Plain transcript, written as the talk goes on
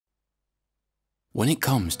When it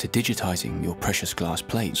comes to digitizing your precious glass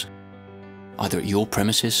plates, either at your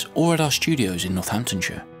premises or at our studios in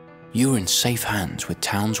Northamptonshire, you are in safe hands with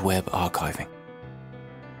TownsWeb Archiving.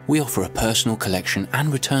 We offer a personal collection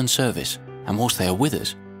and return service, and whilst they are with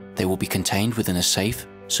us, they will be contained within a safe,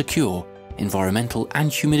 secure, environmental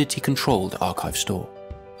and humidity-controlled archive store.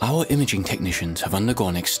 Our imaging technicians have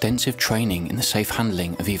undergone extensive training in the safe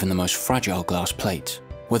handling of even the most fragile glass plates,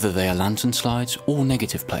 whether they are lantern slides or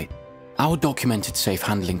negative plate. Our documented safe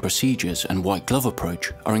handling procedures and white glove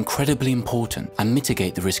approach are incredibly important and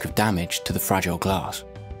mitigate the risk of damage to the fragile glass.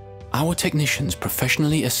 Our technicians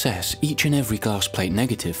professionally assess each and every glass plate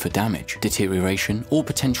negative for damage, deterioration or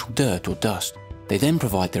potential dirt or dust. They then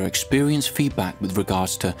provide their experience feedback with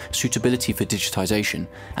regards to suitability for digitisation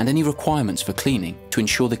and any requirements for cleaning to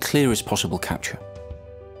ensure the clearest possible capture.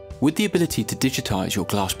 With the ability to digitise your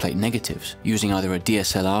glass plate negatives using either a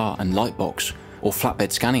DSLR and lightbox or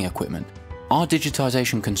flatbed scanning equipment, our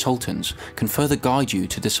digitisation consultants can further guide you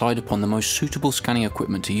to decide upon the most suitable scanning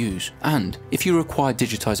equipment to use. And if you require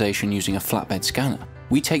digitisation using a flatbed scanner,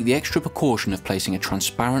 we take the extra precaution of placing a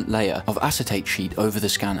transparent layer of acetate sheet over the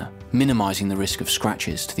scanner, minimising the risk of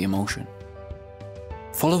scratches to the emulsion.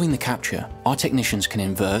 Following the capture, our technicians can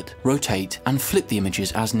invert, rotate and flip the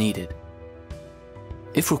images as needed.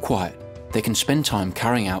 If required, they can spend time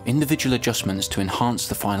carrying out individual adjustments to enhance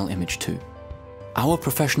the final image too. Our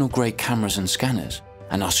professional grade cameras and scanners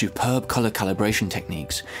and our superb colour calibration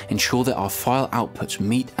techniques ensure that our file outputs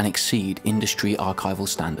meet and exceed industry archival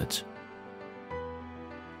standards.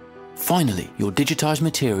 Finally, your digitised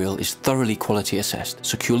material is thoroughly quality assessed,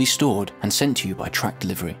 securely stored and sent to you by track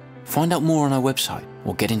delivery. Find out more on our website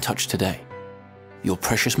or get in touch today. Your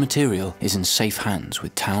precious material is in safe hands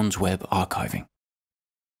with TownsWeb Archiving.